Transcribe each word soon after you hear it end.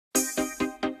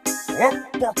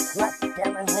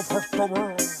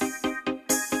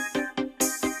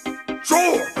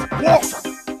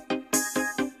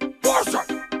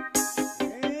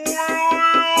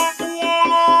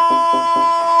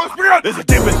There's a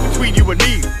difference between you and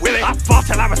me, Willie. I fought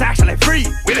till I was actually free,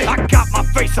 Willie. I got my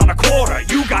face on a quarter,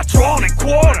 you got drawn in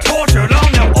quarters. Tortured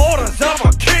on the orders of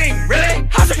a king, really?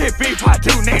 How's it get beef I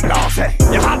do named Lawson?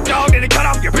 Your hot dog didn't cut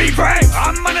off your beef rings.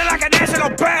 I'm money like a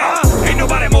national band. Ain't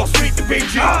nobody more street than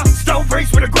beat you. Stone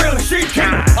face with a grill and sheep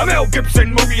king. A Mel Gibson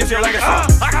movie is your legacy.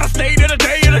 I gotta stay to the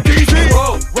day in a DC.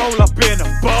 Roll up in a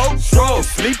boat, stroll,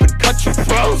 sleep and cut your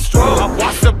throat, stroll. I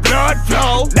watch the blood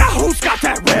flow. Now who's got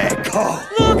that red coat?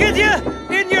 Look at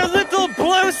you in your little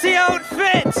blousey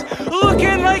outfit,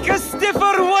 looking like a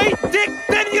stiffer white dick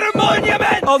than your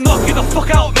monument. I'll knock you the fuck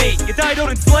out, mate. You died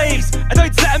owning slaves, I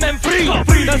died setting men free.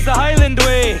 That's the Highland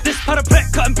way. This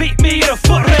parapet couldn't beat me in a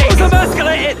foot race. I was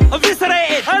emasculated,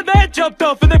 eviscerated, and then jumped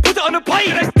off and they put it on a plate.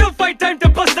 And I still find time to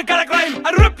bust a garlic line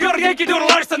and rip your Yankee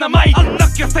Doodle arse in the mic. I'll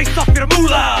knock your face off your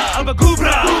moolah. I'm a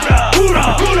goobra, hoorah,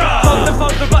 hoorah.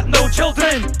 Father, but no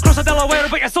children. Cross the Delaware,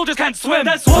 but your soldiers can't swim.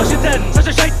 That's Washington, such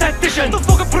a shite tactician. The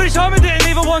fucking British Army didn't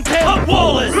even want him. I'm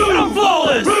Wallace, I'm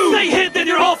flawless. Stay hid in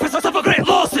your office, I suffer great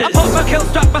losses. I pop my kill,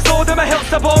 strap my sword in my hilt,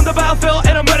 step on the battlefield,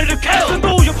 and I'm ready to kill. Send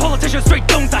all your politicians straight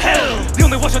down to hell. The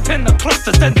only Washington that trusts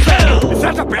is Denzel. Is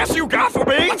that the best you got for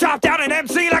me? I chop down an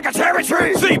MC like a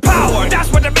territory. See power,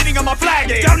 that's what the meaning of my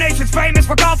flag is. Donations famous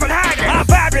for golf and haggis. I'm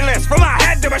fabulous, from my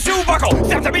head to my shoe buckle.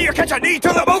 Step to me or catch a knee to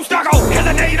the boot knuckle. Cause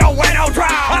the knee don't wear no drown.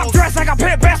 I'm dressed like a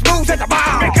pimp, best moves at the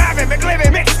bar. McGavin,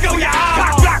 McLivin, McSchoolyard.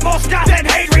 Cock black, more Scott than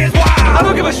Hadrian's wild. I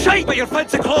don't give a shite about your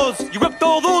fancy clothes. You ripped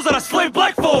all those on a slave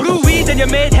black folk. Grew weed and you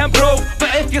made him broke.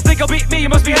 But if you think I'll beat me, you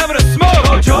must be having a smoke.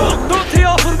 Oh, Joe, don't tee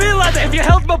off with me, lad. If you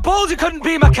held my balls, you couldn't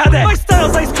be my cadet. My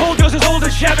style's ice cold, yours is old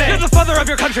as Chevy. You're the father of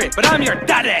your country, but I'm your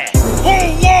daddy. Who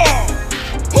won?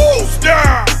 Who's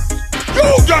there?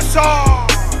 You decide.